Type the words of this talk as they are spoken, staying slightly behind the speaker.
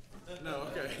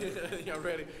Y'all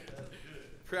ready?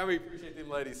 I appreciate them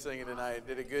ladies singing tonight.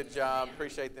 Did a good job.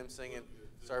 Appreciate them singing,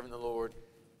 serving the Lord.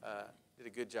 Did a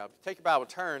good job. Take your Bible,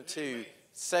 turn to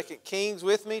 2 Kings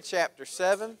with me, chapter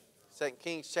 7. 2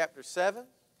 Kings chapter 7. We'll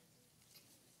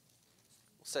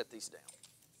set these down.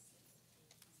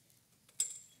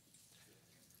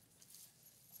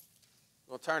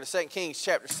 We'll turn to 2 Kings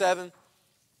chapter 7.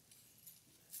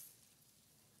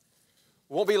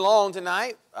 We won't be long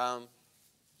tonight.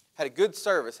 Had a good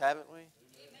service, haven't we? Amen.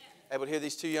 Able to hear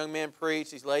these two young men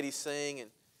preach, these ladies sing, and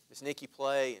Miss Nikki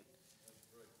play, and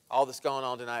all that's going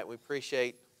on tonight. We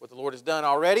appreciate what the Lord has done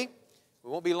already. We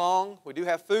won't be long. We do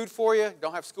have food for you.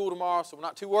 Don't have school tomorrow, so we're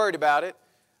not too worried about it.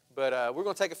 But we're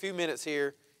going to take a few minutes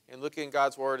here and look in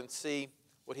God's Word and see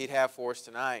what He'd have for us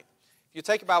tonight. If you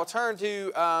take your Bible, turn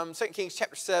to 2 Kings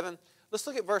chapter 7. Let's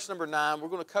look at verse number 9. We're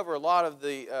going to cover a lot of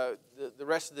the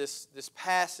rest of this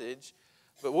passage,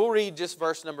 but we'll read just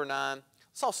verse number 9.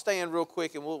 Let's all stand real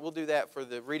quick, and we'll do that for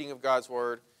the reading of God's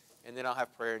Word, and then I'll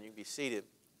have prayer, and you can be seated.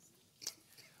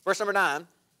 Verse number 9,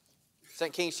 2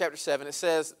 Kings chapter 7, it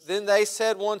says, "Then they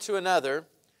said one to another,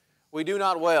 'We do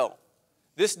not well.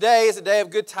 This day is a day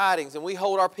of good tidings, and we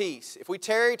hold our peace. If we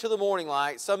tarry till the morning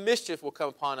light, some mischief will come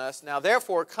upon us. Now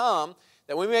therefore come,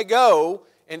 that we may go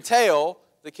and tell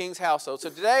the king's household.'" So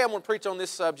today I'm going to preach on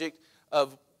this subject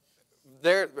of,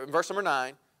 verse number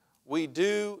 9, we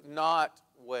do not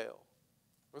well.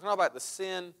 We're talking about the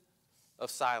sin of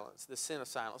silence, the sin of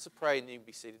silence. Let's pray and you can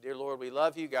be seated. Dear Lord, we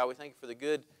love you. God, we thank you for the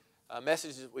good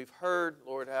messages that we've heard.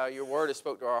 Lord, how your word has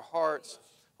spoke to our hearts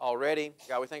already.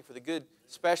 God, we thank you for the good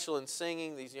special in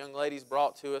singing these young ladies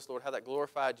brought to us. Lord, how that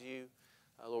glorified you.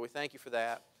 Lord, we thank you for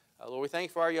that. Lord, we thank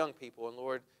you for our young people. And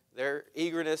Lord, their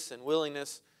eagerness and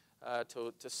willingness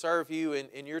to serve you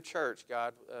in your church,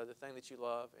 God, the thing that you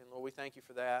love. And Lord, we thank you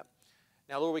for that.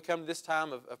 Now, Lord, we come to this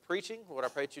time of preaching. Lord, I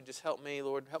pray that you just help me.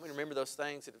 Lord, help me remember those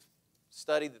things that have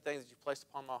studied, the things that you've placed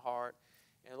upon my heart.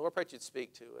 And Lord, I pray that you'd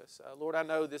speak to us. Lord, I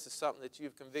know this is something that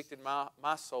you've convicted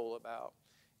my soul about.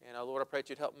 And Lord, I pray that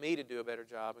you'd help me to do a better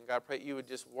job. And God, I pray that you would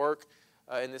just work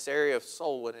in this area of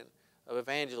soul winning, of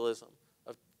evangelism,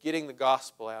 of getting the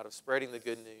gospel out, of spreading the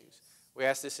good news. We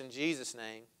ask this in Jesus'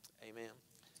 name. Amen.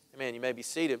 Amen. You may be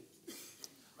seated.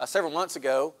 Several months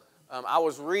ago, I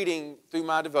was reading through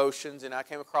my devotions, and I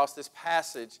came across this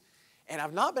passage, and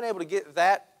I've not been able to get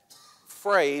that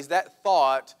phrase, that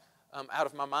thought, out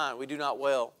of my mind. We do not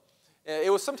well.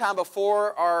 It was sometime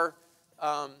before our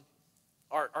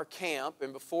camp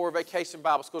and before Vacation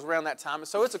Bible Schools, around that time. And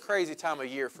so it's a crazy time of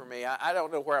year for me. I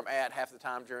don't know where I'm at half the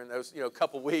time during those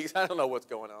couple weeks. I don't know what's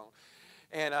going on.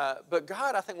 And but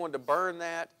God, I think, wanted to burn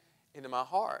that into my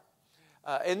heart.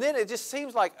 And then it just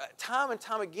seems like time and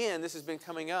time again this has been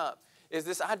coming up, is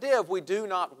this idea of we do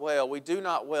not well, we do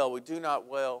not well, we do not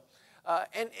well.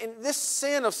 And this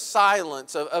sin of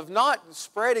silence, of not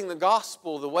spreading the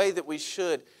gospel the way that we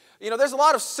should. There's a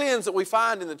lot of sins that we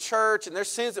find in the church, and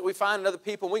there's sins that we find in other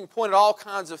people, and we can point at all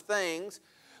kinds of things.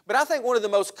 But I think one of the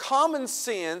most common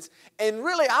sins, and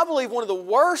really I believe one of the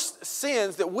worst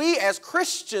sins that we as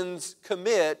Christians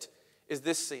commit, is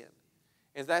this sin.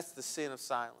 And that's the sin of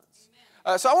silence.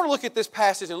 So I want to look at this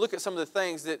passage and look at some of the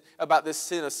things about this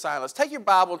sin of silence. Take your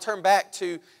Bible and turn back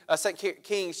to 2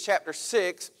 Kings chapter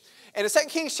 6. And in 2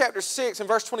 Kings chapter 6 and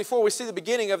verse 24, we see the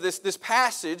beginning of this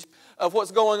passage of what's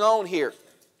going on here.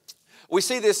 We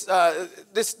see this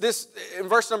in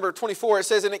verse number 24. It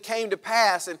says, "And it came to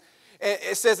pass," and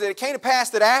it says that it came to pass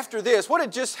that after this, what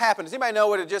had just happened? Does anybody know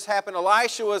what had just happened?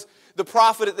 Elisha was the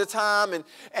prophet at the time,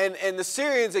 and the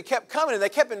Syrians, they kept coming, and they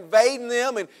kept invading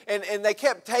them, and they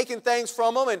kept taking things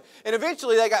from them, and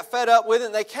eventually they got fed up with it,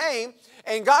 and they came,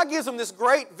 and God gives them this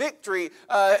great victory.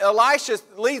 Elisha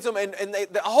leads them, and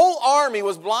the whole army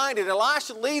was blinded.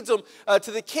 Elisha leads them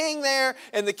to the king there,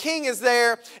 and the king is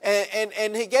there,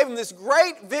 and he gave them this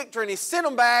great victory, and he sent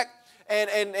them back,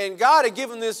 and God had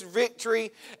given this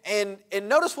victory, and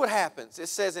notice what happens. It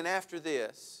says, "And after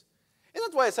this," isn't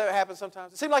that the way it happens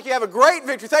sometimes? It seems like you have a great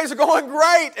victory. Things are going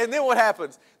great. And then what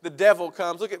happens? The devil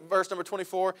comes. Look at verse number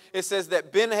 24. It says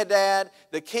that Ben-Hadad,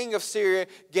 the king of Syria,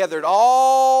 gathered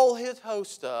all his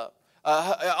host,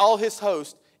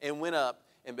 and went up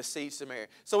and besieged Samaria.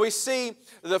 So we see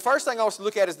the first thing I want to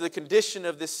look at is the condition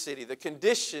of this city. The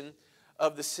condition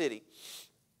of the city.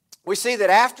 We see that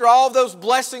after all those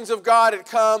blessings of God had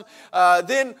come,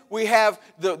 then we have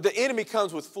the enemy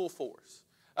comes with full force.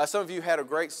 Some of you had a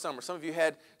great summer. Some of you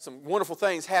had some wonderful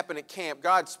things happen at camp.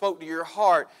 God spoke to your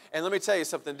heart. And let me tell you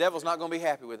something, the devil's not going to be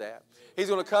happy with that. He's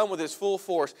going to come with his full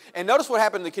force. And notice what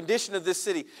happened in the condition of this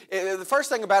city. The first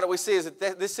thing about it we see is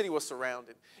that this city was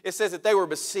surrounded. It says that they were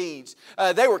besieged.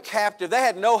 They were captive. They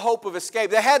had no hope of escape.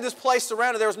 They had this place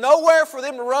surrounded. There was nowhere for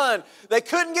them to run. They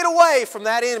couldn't get away from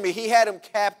that enemy. He had them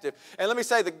captive. And let me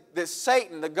say that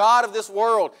Satan, the God of this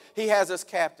world, he has us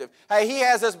captive. Hey, he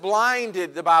has us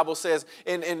blinded, the Bible says.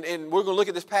 And we're going to look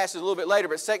at this passage a little bit later.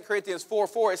 But 2 Corinthians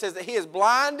 4:4, it says that he has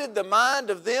blinded the mind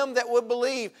of them that would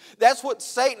believe. That's what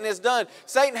Satan has done.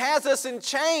 Satan has us in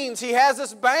chains. He has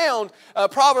us bound.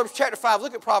 Proverbs chapter 5.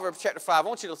 Look at Proverbs chapter 5. I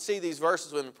want you to see these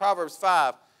verses with me. Proverbs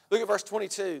 5. Look at verse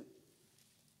 22.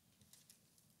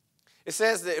 It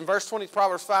says that in verse 20,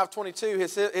 Proverbs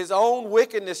 5:22, his own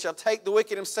wickedness shall take the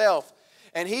wicked himself,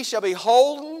 and he shall be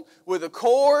holden with the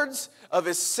cords of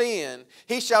his sin.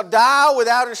 He shall die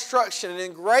without instruction, and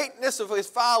in greatness of his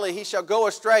folly he shall go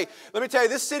astray. Let me tell you,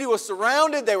 this city was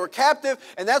surrounded, they were captive,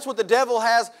 and that's what the devil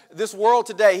has this world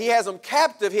today. He has them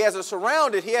captive, he has them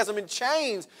surrounded, he has them in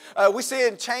chains. We see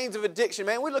it in chains of addiction.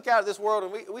 Man, we look out at this world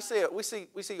and we see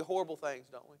horrible things,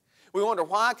 don't we? We wonder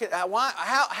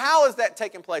how is that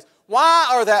taking place? Why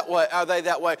are they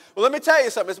that way? Well, let me tell you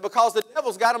something. It's because the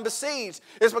devil's got them besieged.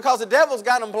 It's because the devil's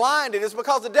got them blinded. It's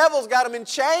because the devil's got them in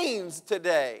chains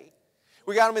today.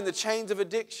 We got them in the chains of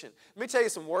addiction. Let me tell you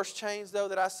some worse chains, though,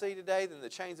 that I see today than the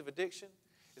chains of addiction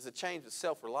is the chains of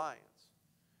self-reliance.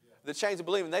 The chains of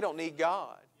believing they don't need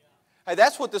God. Hey,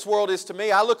 that's what this world is to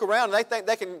me. I look around and they think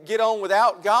they can get on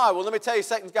without God. Well, let me tell you,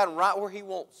 Satan's got them right where he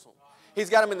wants them. He's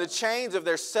got them in the chains of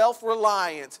their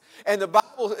self-reliance. And the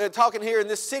Bible, talking here in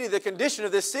this city, the condition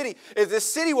of this city is this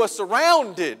city was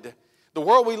surrounded. The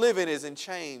world we live in is in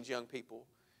chains, young people.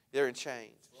 They're in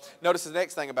chains. Notice the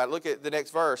next thing about it. Look at the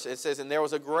next verse. It says, and there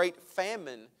was a great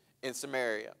famine in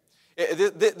Samaria.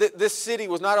 This city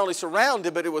was not only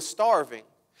surrounded, but it was starving.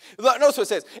 Notice what it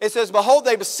says. It says, behold,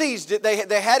 they besieged it. They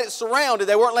had it surrounded.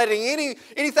 They weren't letting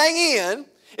anything in.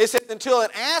 It says, until an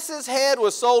ass's head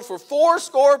was sold for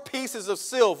 80 pieces of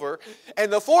silver,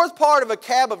 and the fourth part of a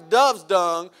cab of dove's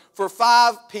dung for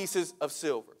 5 pieces of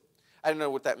silver. I didn't know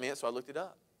what that meant, so I looked it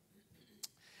up.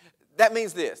 That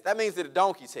means this. That means that a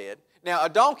donkey's head. Now, a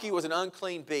donkey was an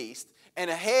unclean beast, and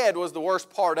a head was the worst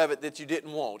part of it that you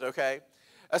didn't want, okay?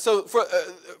 So for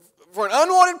an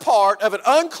unwanted part of an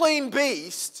unclean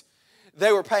beast,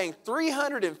 they were paying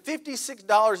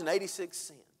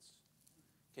 $356.86.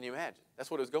 Can you imagine? That's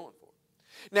what it was going for.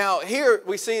 Now, here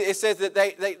we see it says that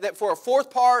that for a fourth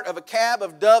part of a cab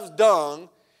of dove's dung,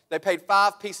 they paid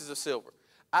 5 pieces of silver.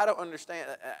 I don't understand.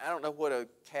 I don't know what a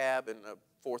cab and a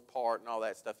fourth part and all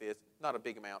that stuff is. Not a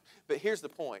big amount. But here's the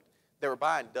point. They were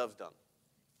buying dove's dung.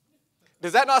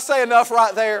 Does that not say enough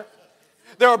right there?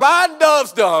 They were buying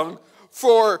dove's dung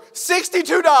for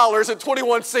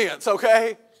 $62.21,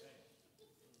 okay?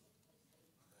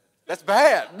 That's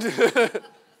bad.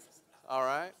 All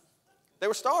right? They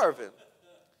were starving.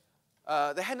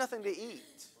 They had nothing to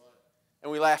eat.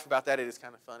 And we laugh about that. It is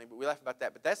kind of funny, but we laugh about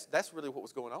that. But that's really what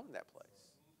was going on in that place.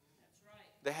 That's right.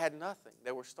 They had nothing.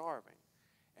 They were starving.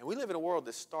 And we live in a world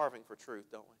that's starving for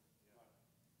truth, don't we?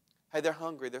 Hey, they're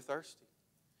hungry. They're thirsty.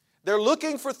 They're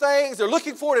looking for things. They're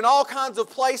looking for it in all kinds of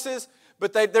places,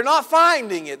 but they're not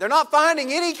finding it. They're not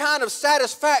finding any kind of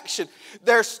satisfaction.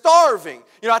 They're starving.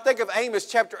 You know, I think of Amos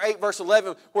chapter 8, verse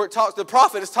 11, where it talks, the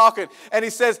prophet is talking, and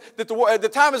he says that the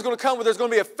time is going to come where there's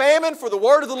going to be a famine for the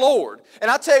word of the Lord.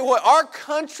 And I tell you what, our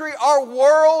country, our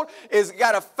world has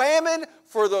got a famine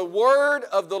for the word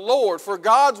of the Lord, for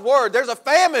God's word. There's a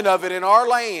famine of it in our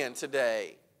land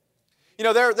today. You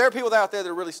know, there are people out there that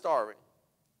are really starving,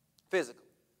 physically.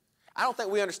 I don't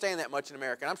think we understand that much in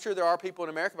America. And I'm sure there are people in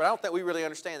America, but I don't think we really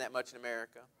understand that much in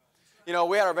America. You know,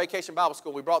 we had our vacation Bible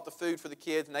school. We brought the food for the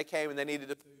kids, and they came and they needed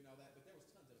the food and all that. But there was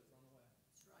tons of it thrown away.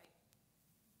 That's right.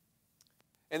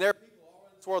 And there are people all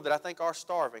around this world that I think are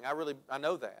starving. I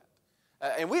know that.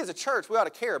 And we as a church, we ought to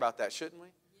care about that, shouldn't we?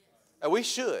 We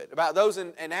should. About those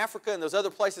in Africa and those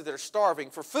other places that are starving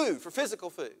for food, for physical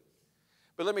food.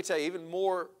 But let me tell you, even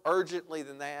more urgently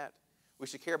than that, we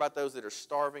should care about those that are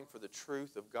starving for the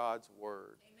truth of God's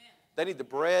word. Amen. They need the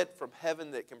bread from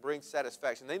heaven that can bring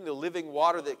satisfaction. They need the living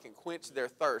water that can quench their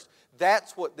thirst.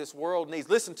 That's what this world needs.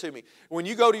 Listen to me. When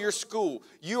you go to your school,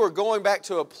 you are going back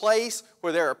to a place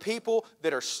where there are people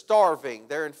that are starving.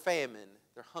 They're in famine.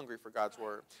 They're hungry for God's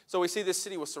word. So we see this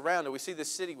city was surrounded. We see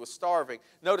this city was starving.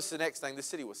 Notice the next thing. This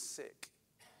city was sick.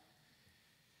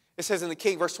 It says in the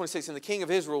king, verse 26, and the king of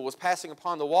Israel was passing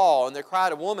upon the wall, and there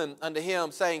cried a woman unto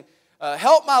him, saying,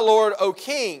 help my lord, O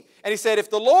king. And he said, if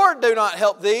the Lord do not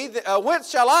help thee, whence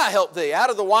shall I help thee? Out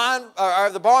of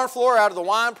the barn floor, out of the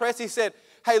wine press? He said,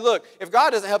 hey, look, if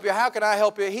God doesn't help you, how can I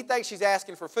help you? He thinks she's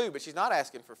asking for food, but she's not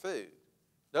asking for food.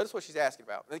 Notice what she's asking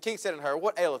about. And the king said unto her,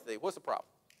 what aileth thee? What's the problem?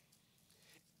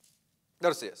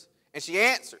 Notice this. And she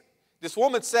answered, this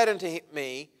woman said unto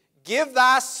me, give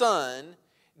thy son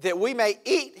that we may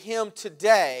eat him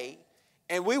today,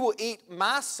 and we will eat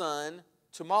my son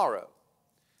tomorrow.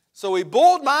 So we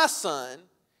boiled my son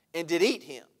and did eat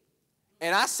him.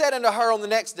 And I said unto her on the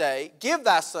next day, give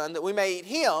thy son that we may eat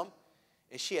him,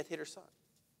 and she hath hid her son.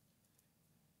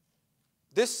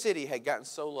 This city had gotten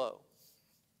so low,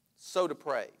 so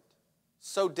depraved,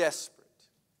 so desperate,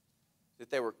 that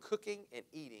they were cooking and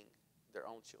eating their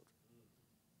own children.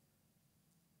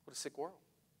 What a sick world.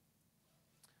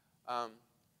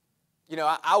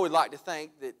 I would like to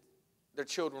think that their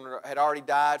children had already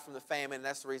died from the famine, and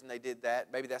that's the reason they did that.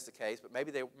 Maybe that's the case, but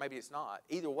maybe it's not.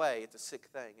 Either way, it's a sick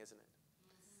thing, isn't it?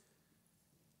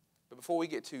 But before we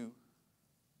get too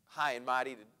high and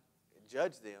mighty to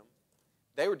judge them,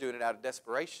 they were doing it out of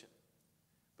desperation.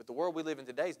 But the world we live in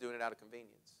today is doing it out of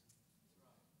convenience.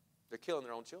 They're killing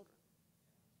their own children.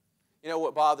 You know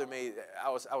what bothered me? I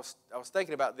was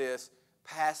thinking about this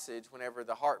passage whenever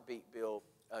the heartbeat bill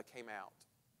came out.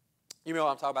 You know,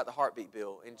 I'm talking about the heartbeat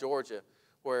bill in Georgia,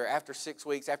 where after 6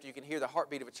 weeks, after you can hear the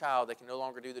heartbeat of a child, they can no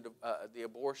longer do the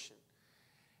abortion.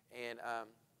 And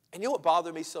you know what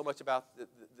bothered me so much about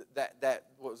that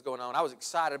what was going on? I was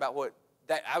excited about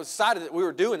I was excited that we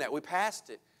were doing that. We passed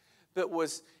it, but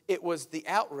it was the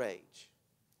outrage.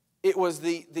 It was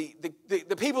the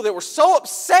people that were so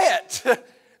upset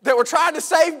that were trying to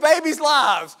save babies'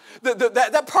 lives.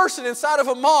 That person inside of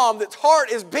a mom that's heart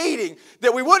is beating,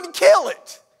 that we wouldn't kill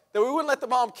it. That we wouldn't let the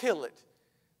mom kill it.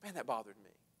 Man, that bothered me.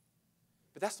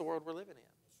 But that's the world we're living in.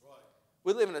 That's right.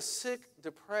 We live in a sick,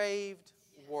 depraved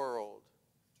world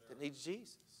that needs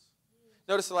Jesus.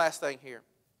 Notice the last thing here.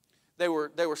 They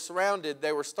were surrounded,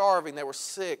 they were starving, they were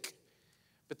sick,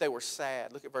 but they were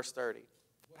sad. Look at verse 30.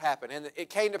 What happened? And it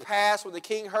came to pass when the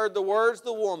king heard the words of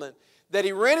the woman, that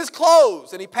he rent his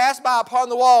clothes, and he passed by upon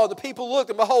the wall, and the people looked,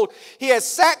 and behold, he has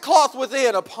sackcloth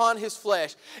within upon his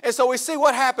flesh. And so we see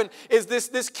what happened is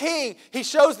this king, he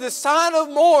shows this sign of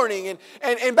mourning,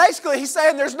 and basically he's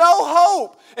saying there's no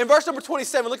hope. In verse number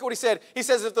 27, look at what he said. He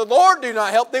says, if the Lord do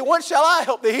not help thee, when shall I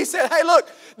help thee? He said, hey, look,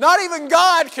 not even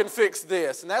God can fix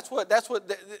this. And that's what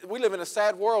we live in a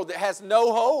sad world that has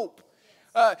no hope.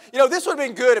 This would have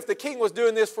been good if the king was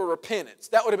doing this for repentance.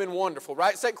 That would have been wonderful,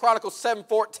 right? 2 Chronicles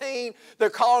 7:14, they're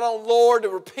calling on Lord to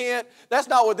repent. That's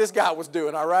not what this guy was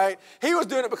doing, all right? He was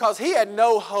doing it because he had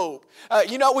no hope.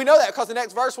 We know that because the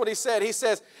next verse, what he said, he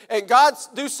says, and God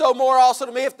do so more also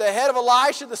to me if the head of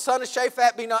Elisha, the son of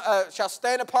Shaphat, shall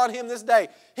stand upon him this day.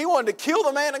 He wanted to kill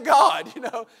the man of God,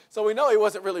 So we know he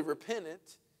wasn't really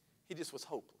repentant. He just was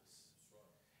hopeless.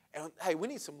 And hey, we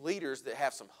need some leaders that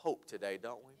have some hope today,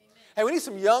 don't we? Hey, we need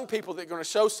some young people that are going to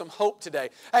show some hope today.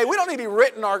 Hey, we don't need to be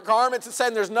written our garments and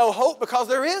saying there's no hope, because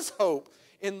there is hope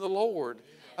in the Lord.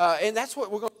 And that's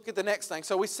what we're going to look at the next thing.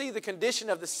 So we see the condition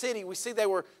of the city. We see they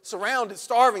were surrounded,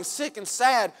 starving, sick, and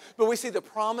sad. But we see the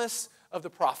promise of the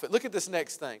prophet. Look at this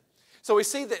next thing. So we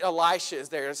see that Elisha is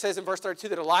there. It says in verse 32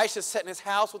 that Elisha is sitting in his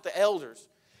house with the elders.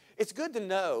 It's good to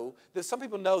know that some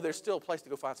people know there's still a place to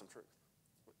go find some truth.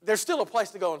 There's still a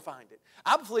place to go and find it.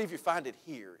 I believe you find it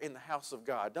here in the house of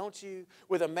God, don't you?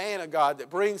 With a man of God that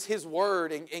brings His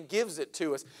word and gives it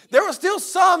to us. There were still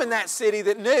some in that city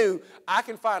that knew, I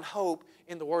can find hope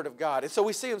in the word of God. And so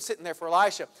we see him sitting there for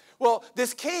Elisha. Well,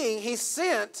 this king, he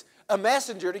sent a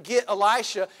messenger to get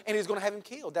Elisha, and he's going to have him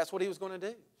killed. That's what he was going to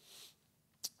do.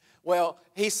 Well,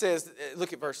 he says,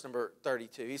 look at verse number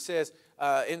 32. He says,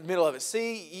 in the middle of it,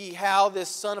 see ye how this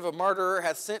son of a murderer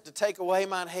hath sent to take away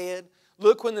mine head?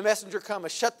 Look, when the messenger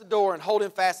cometh, shut the door and hold him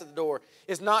fast at the door.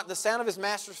 Is not the sound of his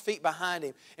master's feet behind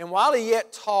him? And while he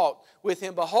yet talked with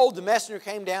him, behold, the messenger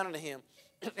came down unto him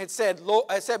and said,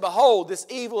 behold, this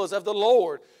evil is of the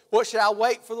Lord. What should I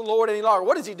wait for the Lord any longer?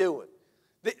 What is he doing?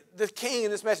 The king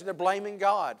and this messenger, they're blaming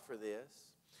God for this.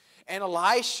 And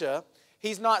Elisha,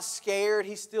 he's not scared.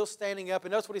 He's still standing up.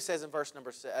 And notice what he says in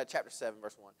chapter 7,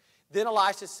 verse 1. Then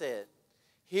Elisha said,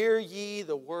 hear ye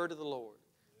the word of the Lord.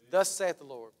 Thus saith the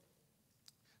Lord.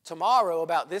 Tomorrow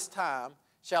about this time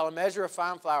shall a measure of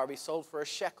fine flour be sold for a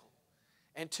shekel,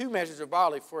 and 2 measures of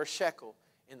barley for a shekel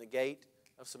in the gate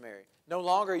of Samaria. No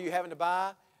longer are you having to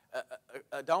buy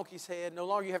a donkey's head. No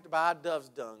longer you have to buy a dove's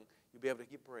dung. You'll be able to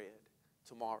get bread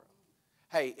tomorrow.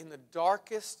 Hey, in the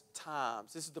darkest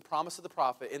times, this is the promise of the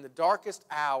prophet, in the darkest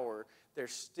hour,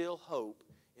 there's still hope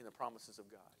in the promises of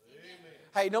God. Amen.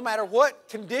 Hey, no matter what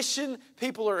condition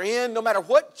people are in, no matter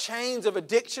what chains of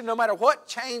addiction, no matter what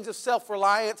chains of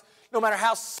self-reliance, no matter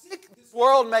how sick this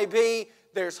world may be,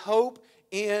 there's hope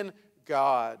in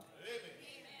God.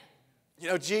 You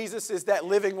know, Jesus is that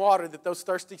living water that those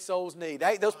thirsty souls need.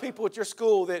 Hey, those people at your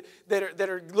school that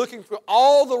are looking for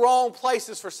all the wrong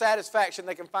places for satisfaction,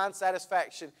 they can find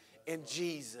satisfaction in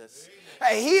Jesus.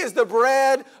 Hey, He is the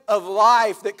bread of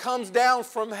life that comes down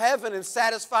from heaven and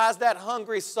satisfies that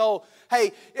hungry soul.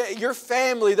 Hey, your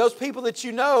family, those people that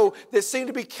you know that seem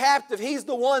to be captive, He's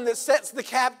the one that sets the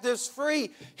captives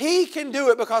free. He can do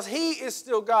it because He is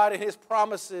still God and His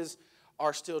promises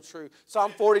are still true.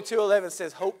 Psalm 42:11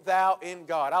 says, hope thou in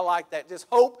God. I like that. Just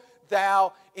hope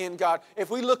thou in God. If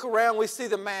we look around, we see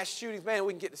the mass shootings. Man,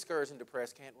 we can get discouraged and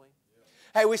depressed, can't we?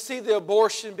 Hey, we see the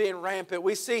abortion being rampant.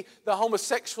 We see the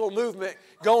homosexual movement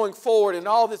going forward and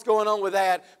all that's going on with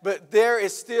that. But there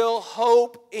is still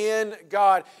hope in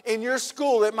God. In your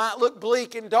school, it might look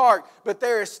bleak and dark, but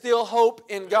there is still hope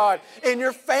in God. In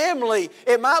your family,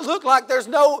 it might look like there's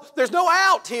no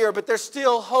out here, but there's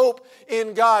still hope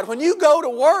in God. When you go to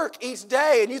work each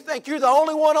day and you think you're the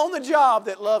only one on the job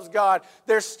that loves God,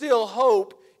 there's still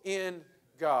hope in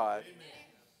God.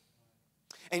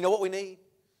 And you know what we need?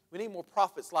 We need more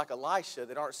prophets like Elisha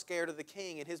that aren't scared of the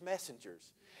king and his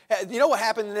messengers. You know what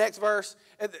happened in the next verse?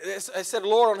 It said,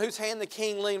 Lord, on whose hand the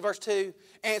king leaned, verse 2.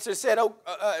 Answered, asked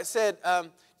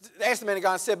the man of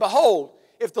God and said, behold,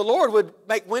 if the Lord would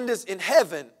make windows in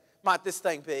heaven, might this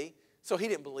thing be? So he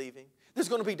didn't believe him. There's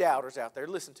going to be doubters out there.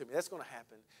 Listen to me. That's going to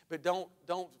happen. But don't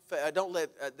let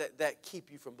that keep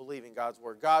you from believing God's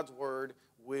word. God's word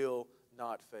will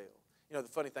not fail. You know, the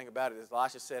funny thing about it is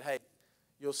Elisha said, hey,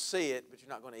 you'll see it, but you're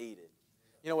not going to eat it.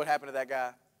 You know what happened to that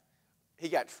guy? He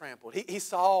got trampled. He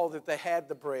saw that they had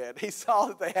the bread. He saw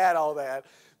that they had all that,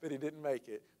 but he didn't make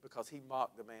it because he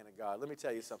mocked the man of God. Let me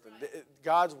tell you something.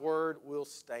 God's word will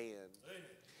stand.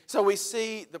 So we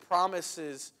see the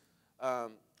promises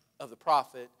of the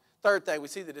prophet. Third thing, we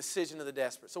see the decision of the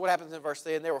desperate. So what happens in verse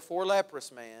 3? And there were 4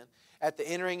 leprous men at the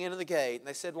entering into the gate, and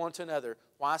they said one to another,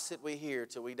 why sit we here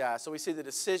till we die? So we see the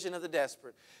decision of the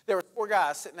desperate. There were 4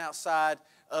 guys sitting outside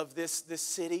of this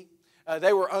city.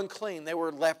 They were unclean. They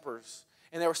were lepers.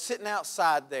 And they were sitting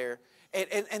outside there.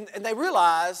 And they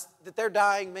realized that they're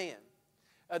dying men.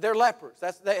 They're lepers.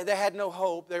 They had no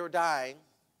hope. They were dying.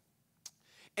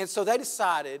 And so they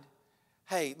decided,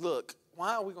 hey, look,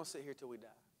 why are we going to sit here till we die?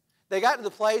 They got to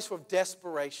the place of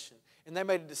desperation. And they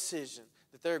made a decision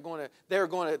that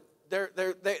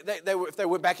if they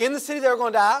went back in the city, they were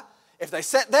going to die. If they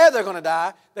sat there, they're going to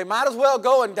die. They might as well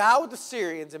go and die with the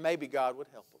Syrians, and maybe God would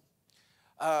help them.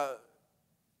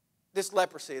 This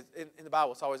leprosy in the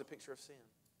Bible, it's always a picture of sin.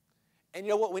 And you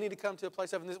know what we need to come to a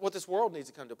place of, and what this world needs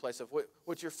to come to a place of,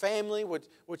 what your family,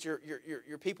 what your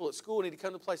people at school need to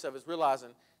come to a place of is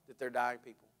realizing that they're dying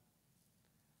people.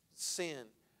 Sin.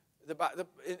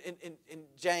 In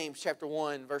James chapter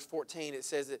 1, verse 14, it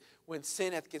says that when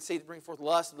sin hath conceived, bring forth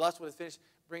lust, and lust when it is finished,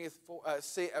 bringeth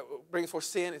forth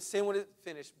sin, and sin when it is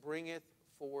finished, bringeth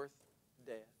forth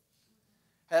death.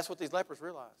 That's what these lepers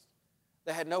realized.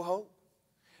 They had no hope.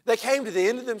 They came to the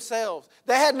end of themselves.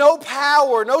 They had no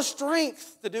power, no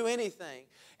strength to do anything.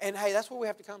 And hey, that's what we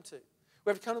have to come to. We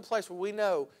have to come to a place where we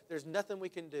know there's nothing we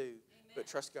can do but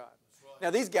trust God. Now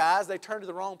these guys, they turned to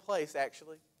the wrong place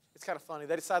actually. It's kind of funny.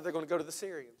 They decided they're going to go to the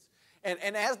Syrians.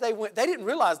 And as they went, they didn't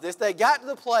realize this. They got to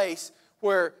the place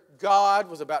where God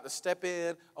was about to step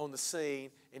in on the scene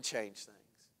and change things.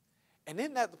 And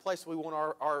isn't that the place we want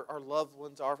our loved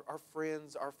ones, our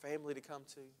friends, our family to come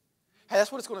to? Hey,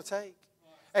 that's what it's going to take.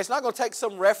 It's not going to take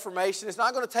some reformation. It's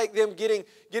not going to take them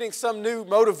getting some new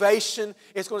motivation.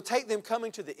 It's going to take them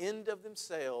coming to the end of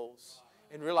themselves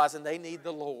and realizing they need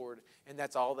the Lord, and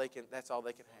that's all they can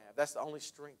have. That's the only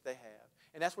strength they have.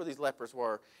 And that's where these lepers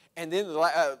were. And then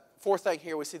the fourth thing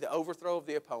here, we see the overthrow of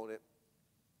the opponent.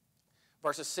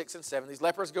 Verses 6 and 7. These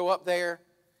lepers go up there.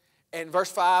 And verse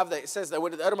 5, it says they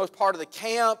went to the uttermost part of the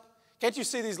camp. Can't you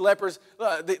see these lepers?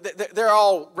 They're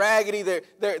all raggedy. They're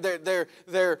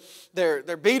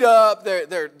beat up.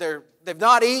 They've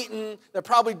not eaten. They're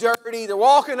probably dirty. They're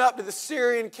walking up to the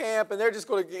Syrian camp, and they're just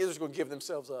going to give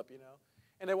themselves up, you know.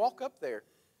 And they walk up there,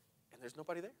 and there's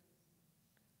nobody there.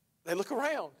 They look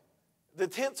around. The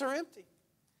tents are empty.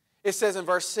 It says in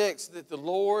verse 6 that the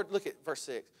Lord, look at verse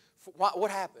 6.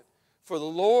 What happened? For the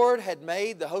Lord had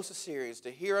made the host of Syrians to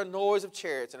hear a noise of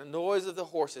chariots and a noise of the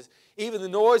horses, even the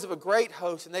noise of a great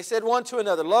host. And they said one to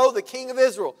another, Lo, the king of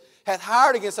Israel hath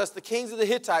hired against us the kings of the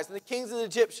Hittites and the kings of the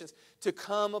Egyptians to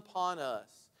come upon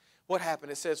us. What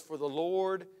happened? It says, for the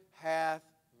Lord hath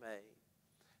made.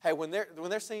 Hey, when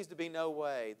there seems to be no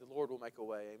way, the Lord will make a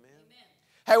way. Amen?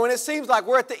 Hey, when it seems like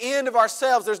we're at the end of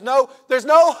ourselves, there's no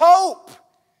hope,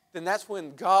 then that's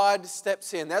when God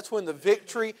steps in. That's when the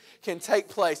victory can take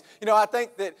place. You know, I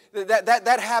think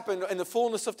that happened in the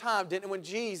fullness of time, didn't it, when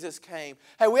Jesus came?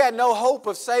 Hey, we had no hope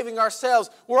of saving ourselves.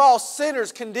 We're all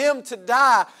sinners condemned to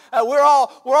die. We're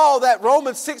all that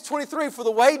Romans 6:23, for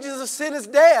the wages of sin is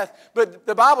death. But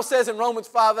the Bible says in Romans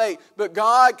 5:8, but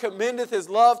God commendeth His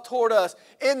love toward us,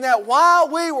 in that while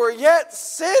we were yet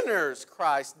sinners,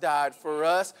 Christ died for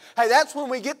us. Hey, that's when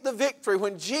we get the victory,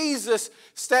 when Jesus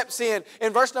steps in.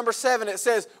 In verse number 7, it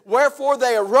says, wherefore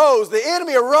they arose. The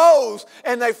enemy arose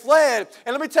and they fled.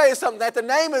 And let me tell you something. At the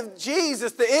name of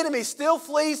Jesus, the enemy still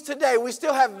flees today. We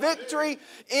still have victory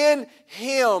in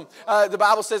Him. The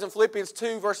Bible says in Philippians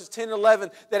 2, verses 10 and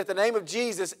 11, that at the name of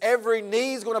Jesus, every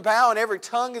knee is going to bow and every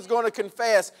tongue is going to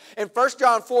confess. In 1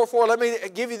 John 4:4, let me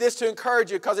give you this to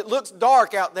encourage you, because it looks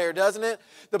dark out there, doesn't it?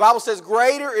 The Bible says,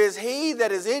 greater is He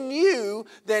that is in you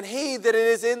than he that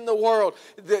is in the world.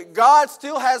 That God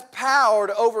still has power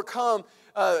to overcome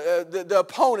the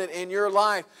opponent in your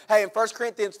life. Hey, in 1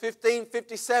 Corinthians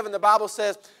 15:57, the Bible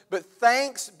says, but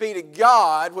thanks be to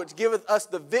God, which giveth us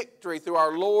the victory through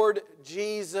our Lord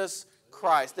Jesus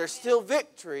Christ. There's still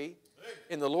victory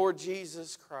in the Lord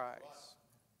Jesus Christ.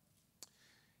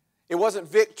 It wasn't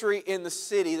victory in the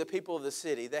city, the people of the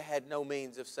city. They had no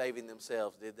means of saving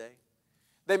themselves, did they?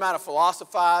 They might have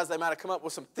philosophized. They might have come up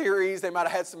with some theories. They might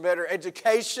have had some better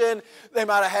education. They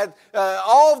might have had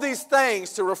all of these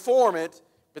things to reform it,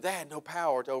 but they had no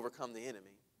power to overcome the enemy.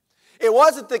 It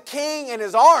wasn't the king and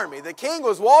his army. The king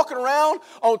was walking around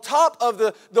on top of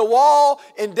the wall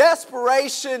in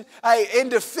desperation, in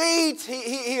defeat.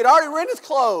 He had already rent his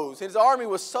clothes. His army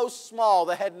was so small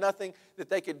they had nothing that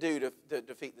they could do to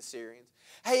defeat the Syrians.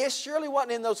 Hey, it surely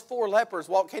wasn't in those 4 lepers.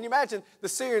 Can you imagine the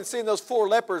Syrians seeing those 4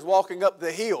 lepers walking up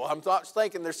the hill? I'm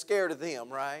thinking they're scared of them,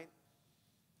 right?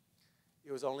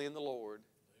 It was only in the Lord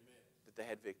that they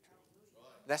had victory.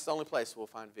 That's the only place we'll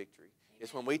find victory.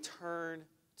 It's when we turn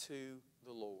to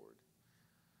the Lord.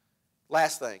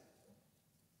 Last thing,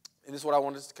 and this is what I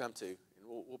want us to come to, and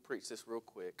we'll preach this real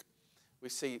quick. We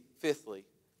see, fifthly,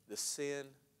 the sin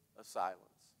of silence.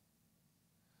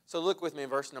 So look with me in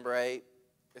verse number 8.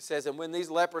 It says, and when these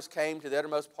lepers came to the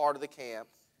uttermost part of the camp,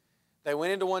 they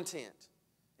went into one tent,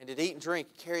 and did eat and drink,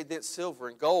 and carried thence silver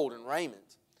and gold and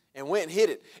raiment, and went and hid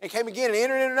it, and came again and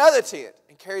entered in another tent,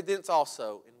 and carried thence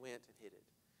also, and went and hid it.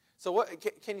 So what?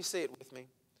 Can you see it with me?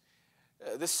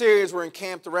 The Syrians were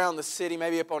encamped around the city,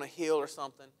 maybe up on a hill or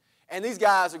something. And these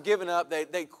guys are giving up.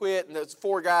 They quit. And there's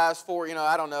 4 guys,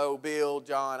 I don't know, Bill,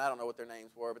 John, I don't know what their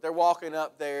names were. But they're walking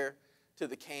up there to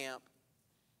the camp.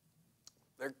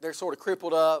 They're sort of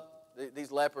crippled up,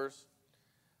 these lepers.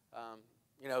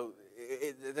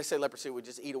 They say leprosy would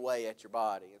just eat away at your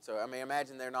body. And so,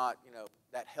 imagine they're not,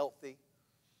 that healthy.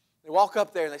 They walk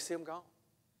up there and they see them gone.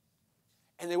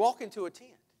 And they walk into a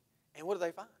tent. And what do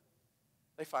they find?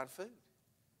 They find food.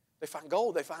 They find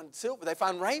gold. They find silver. They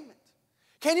find raiment.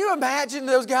 Can you imagine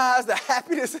those guys, the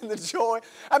happiness and the joy?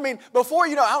 Before,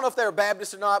 I don't know if they were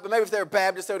Baptists or not, but maybe if they were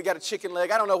Baptists, they would have got a chicken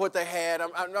leg. I don't know what they had.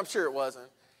 I'm sure it wasn't.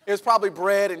 It was probably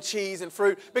bread and cheese and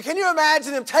fruit. But can you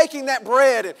imagine them taking that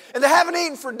bread and they haven't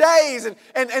eaten for days and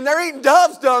they're eating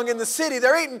dove's dung in the city.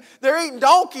 They're eating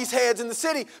donkey's heads in the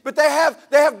city. But they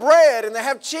have bread and they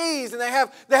have cheese and they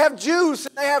have juice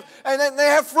and they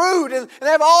have fruit and they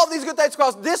have all these good things,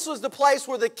 because this was the place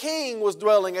where the king was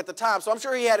dwelling at the time. So I'm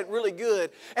sure he had it really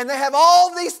good. And they have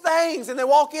all these things and they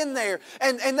walk in there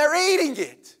and they're eating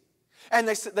it. And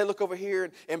they look over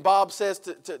here, and Bob says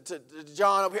to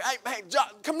John over here, hey, John,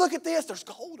 come look at this. There's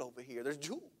gold over here. There's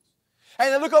jewels.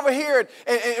 And they look over here,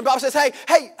 and Bob says, hey,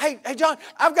 John,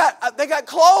 they got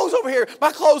clothes over here.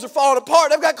 My clothes are falling apart.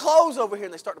 They've got clothes over here.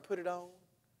 And they start to put it on.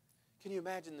 Can you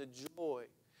imagine the joy?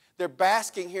 They're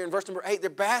basking here in verse number 8. They're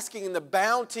basking in the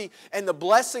bounty and the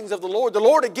blessings of the Lord. The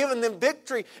Lord had given them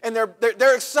victory, and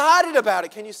they're excited about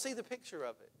it. Can you see the picture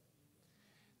of it?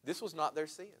 This was not their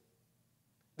sin.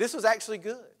 This was actually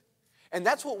good. And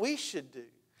that's what we should do.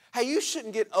 Hey, you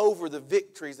shouldn't get over the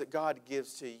victories that God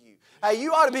gives to you. Hey,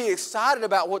 you ought to be excited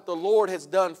about what the Lord has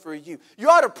done for you. You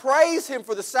ought to praise Him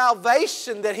for the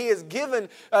salvation that He has given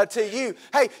to you.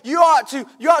 Hey, you ought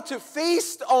to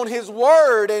feast on His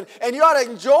Word, and you ought to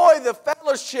enjoy the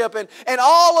fellowship and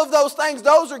all of those things.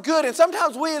 Those are good. And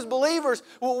sometimes we as believers,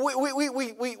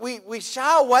 we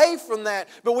shy away from that,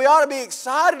 but we ought to be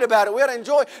excited about it. We ought to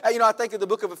enjoy. I think of the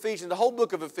book of Ephesians, the whole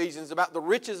book of Ephesians, about the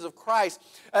riches of Christ.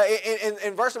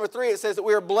 In verse number 3, it says that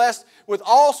we are blessed with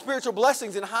all spiritual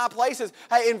blessings in high places.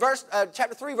 Hey, in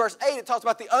chapter 3, verse 8, it talks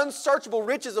about the unsearchable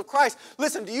riches of Christ.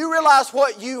 Listen, do you realize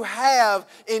what you have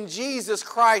in Jesus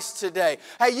Christ today?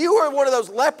 Hey, you were one of those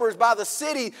lepers by the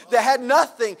city that had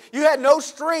nothing. You had no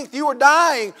strength. You were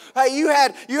dying. Hey, you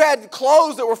had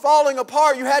clothes that were falling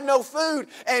apart. You had no food.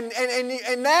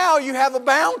 And now you have a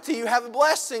bounty. You have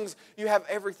blessings. You have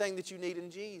everything that you need in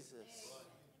Jesus.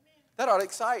 That ought to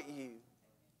excite you.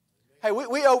 Hey,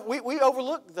 we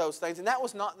overlook those things, and that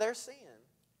was not their sin.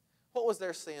 What was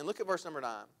their sin? Look at verse number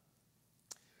 9.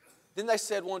 Then they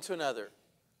said one to another,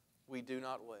 we do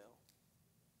not well.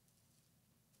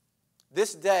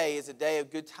 This day is a day of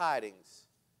good tidings,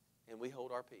 and we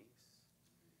hold our peace.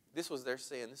 This was their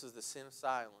sin. This was the sin of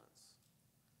silence.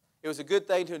 It was a good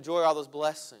thing to enjoy all those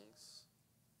blessings,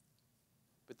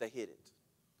 but they hid it.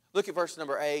 Look at verse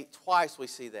number 8. Twice we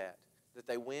see that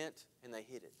they went and they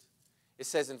hid it. It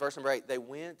says in verse number 8, they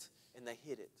went and they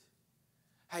hid it.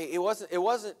 Hey, it wasn't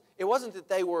that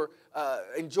they were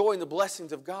enjoying the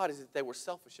blessings of God, it's that they were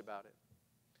selfish about it.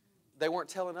 They weren't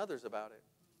telling others about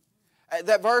it.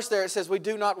 That verse there, it says, we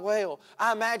do not wail.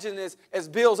 I imagine as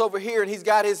Bill's over here and he's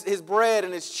got his bread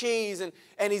and his cheese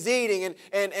and he's eating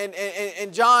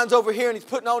and John's over here and he's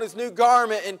putting on his new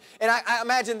garment. And I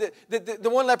imagine that the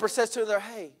one leper says to her,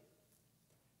 hey,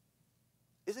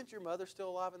 isn't your mother still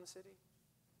alive in the city?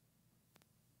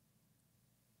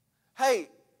 Hey,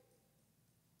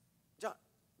 John,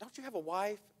 don't you have a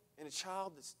wife and a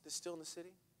child that's still in the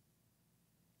city?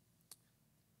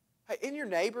 Hey, in your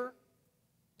neighbor,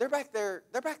 they're back there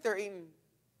eating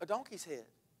a donkey's head.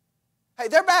 Hey,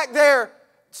 they're back there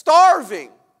starving.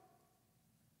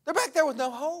 They're back there with no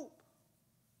hope.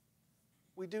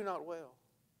 We do not well.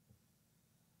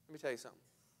 Let me tell you something.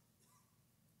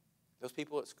 Those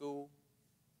people at school,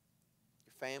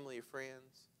 your family, your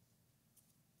friends,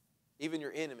 even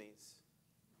your enemies,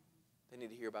 they need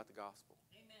to hear about the gospel.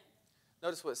 Amen.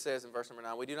 Notice what it says in verse number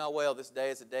 9. We do not wail. This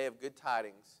day is a day of good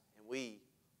tidings, and we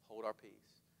hold our peace.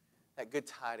 That good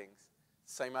tidings,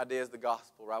 same idea as the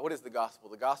gospel, right? What is the gospel?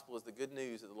 The gospel is the good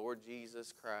news of the Lord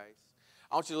Jesus Christ.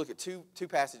 I want you to look at two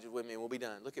passages with me, and we'll be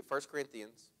done. Look at 1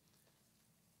 Corinthians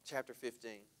chapter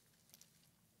 15.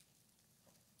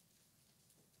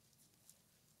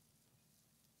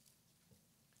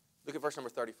 Look at verse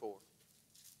number 34.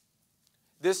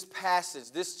 This passage,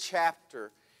 this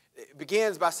chapter, it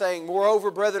begins by saying,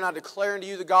 moreover, brethren, I declare unto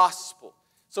you the gospel.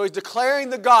 So he's declaring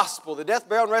the gospel, the death,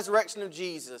 burial, and resurrection of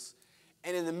Jesus.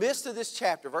 And in the midst of this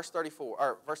chapter, verse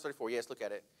 34, yes, look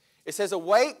at it. It says,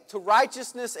 awake to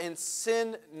righteousness and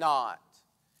sin not.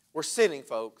 We're sinning,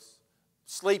 folks.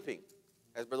 Sleeping,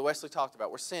 as Brother Wesley talked about.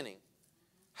 We're sinning.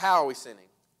 How are we sinning?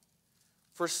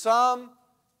 For some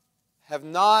have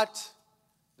not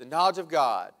the knowledge of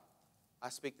God. I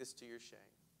speak this to your shame.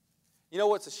 You know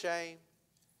what's a shame?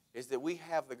 Is that we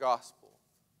have the gospel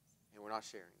and we're not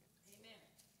sharing it. Amen.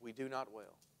 We do not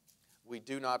well. We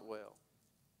do not well.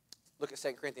 Look at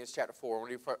 2 Corinthians chapter 4. We're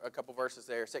going to do a couple verses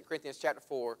there. 2 Corinthians chapter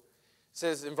 4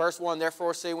 says in verse 1,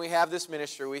 therefore, seeing we have this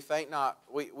ministry, we faint not.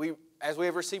 As we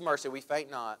have received mercy, we faint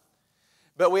not.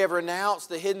 But we have renounced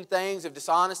the hidden things of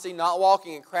dishonesty, not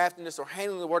walking in craftiness or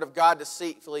handling the word of God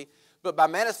deceitfully, but by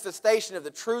manifestation of the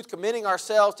truth, committing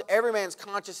ourselves to every man's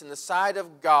conscience in the sight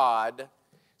of God.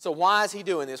 So why is he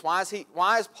doing this? Why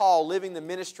is Paul living the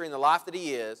ministry in the life that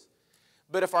he is?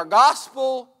 But if our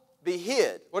gospel be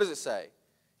hid, what does it say?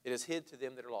 It is hid to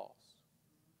them that are lost.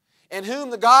 In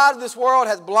whom the God of this world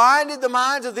hath blinded the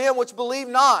minds of them which believe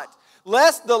not,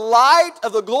 lest the light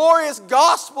of the glorious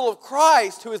gospel of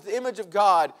Christ, who is the image of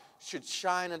God, should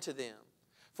shine unto them.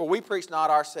 For we preach not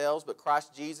ourselves, but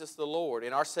Christ Jesus the Lord,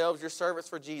 and ourselves your servants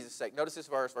for Jesus' sake. Notice this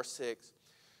verse 6.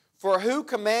 For who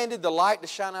commanded the light to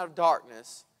shine out of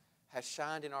darkness has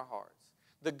shined in our hearts.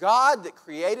 The God that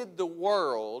created the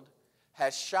world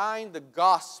has shined the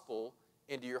gospel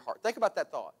into your heart. Think about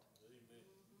that thought.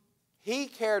 He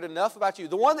cared enough about you.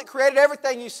 The one that created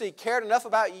everything you see cared enough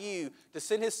about you to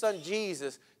send His Son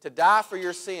Jesus to die for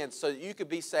your sins so that you could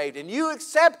be saved. And you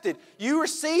accepted, you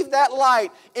received that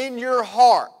light in your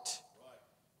heart.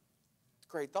 It's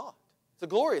a great thought. It's a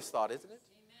glorious thought, isn't it?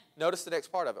 Amen. Notice the next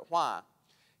part of it. Why?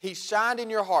 He shined in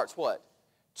your hearts, what?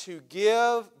 To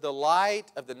give the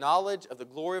light of the knowledge of the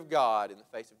glory of God in the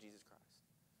face of Jesus Christ.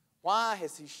 Why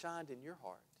has He shined in your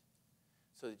heart?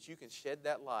 So that you can shed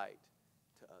that light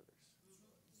to others.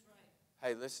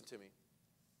 Hey, listen to me.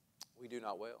 We do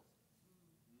not well.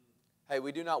 Hey,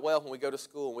 we do not well when we go to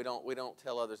school and we don't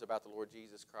tell others about the Lord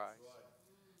Jesus Christ.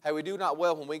 Hey, we do not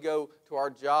well when we go to our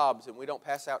jobs and we don't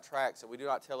pass out tracts and we do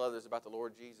not tell others about the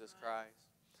Lord Jesus Christ.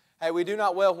 Hey, we do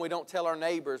not well when we don't tell our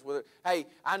neighbors. Hey,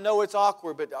 I know it's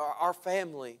awkward, but our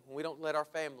family, when we don't let our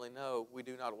family know, we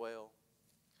do not well.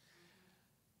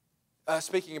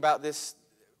 Speaking about this,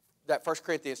 that 1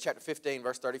 Corinthians chapter 15,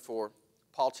 verse 34,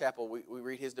 Paul Chappell, we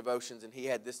read his devotions, and he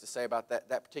had this to say about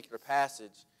that particular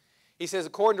passage. He says,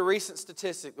 according to recent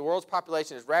statistics, the world's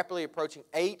population is rapidly approaching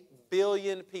 8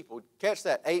 billion people. Catch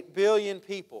that, 8 billion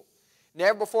people.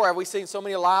 Never before have we seen so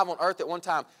many alive on earth at one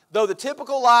time. Though the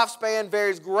typical lifespan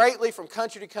varies greatly from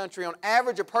country to country, on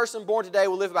average, a person born today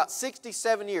will live about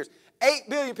 67 years. 8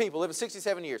 billion people live in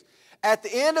 67 years. At the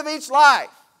end of each life,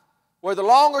 whether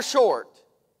long or short,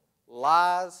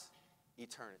 lies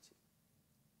eternity.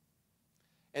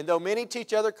 And though many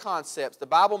teach other concepts, the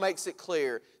Bible makes it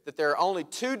clear that there are only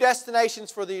two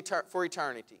destinations for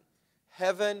eternity: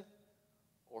 heaven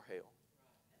or hell.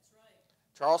 That's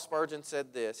right. Charles Spurgeon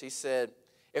said this. He said,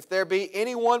 if there be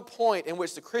any one point in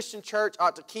which the Christian church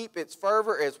ought to keep its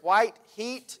fervor as white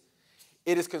heat,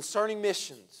 it is concerning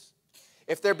missions.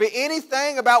 If there be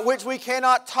anything about which we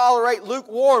cannot tolerate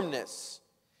lukewarmness,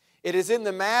 it is in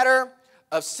the matter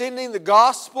of sending the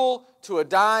gospel to a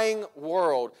dying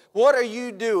world. What are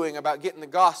you doing about getting the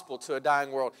gospel to a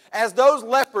dying world? As those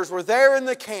lepers were there in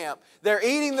the camp, they're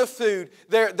eating the food,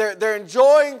 they're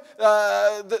enjoying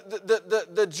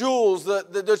the jewels,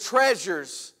 the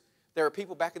treasures. There are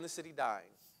people back in the city dying.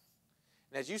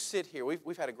 And as you sit here,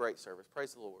 we've had a great service.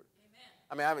 Praise the Lord. Amen.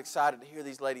 I mean, I'm excited to hear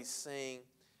these ladies sing.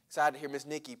 Excited to hear Miss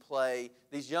Nikki play.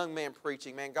 These young men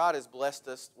preaching. Man, God has blessed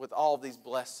us with all of these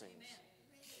blessings. Amen.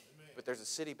 But there's a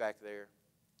city back there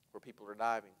where people are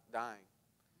dying.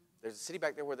 There's a city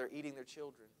back there where they're eating their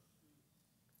children.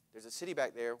 There's a city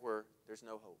back there where there's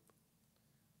no hope.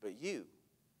 But you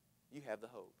have the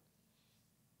hope.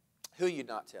 Who are you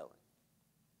not telling?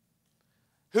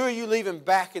 Who are you leaving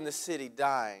back in the city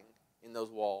dying in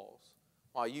those walls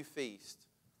while you feast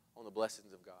on the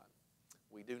blessings of God?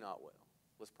 We do not well.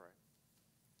 Let's pray.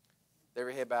 With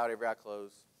every head bowed, every eye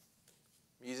closed.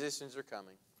 Musicians are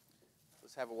coming.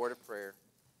 Let's have a word of prayer.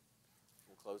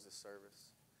 We'll close this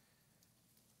service.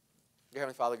 Dear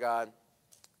Heavenly Father God,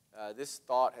 this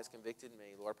thought has convicted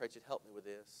me. Lord, I pray that you'd help me with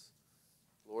this.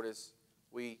 Lord, as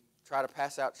we try to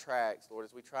pass out tracts, Lord,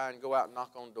 as we try and go out and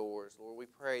knock on doors, Lord, we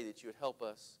pray that you would help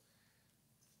us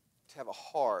to have a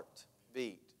heart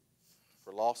beat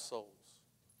for lost souls.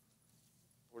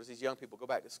 Lord, as these young people go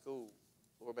back to school,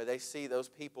 Lord, may they see those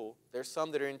people. There's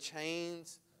some that are in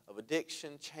chains of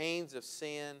addiction, chains of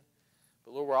sin.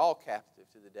 But Lord, we're all captive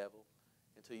to the devil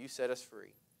until you set us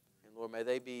free. And Lord, may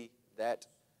they be that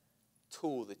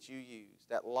tool that you use,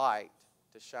 that light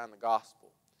to shine the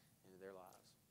gospel into their lives.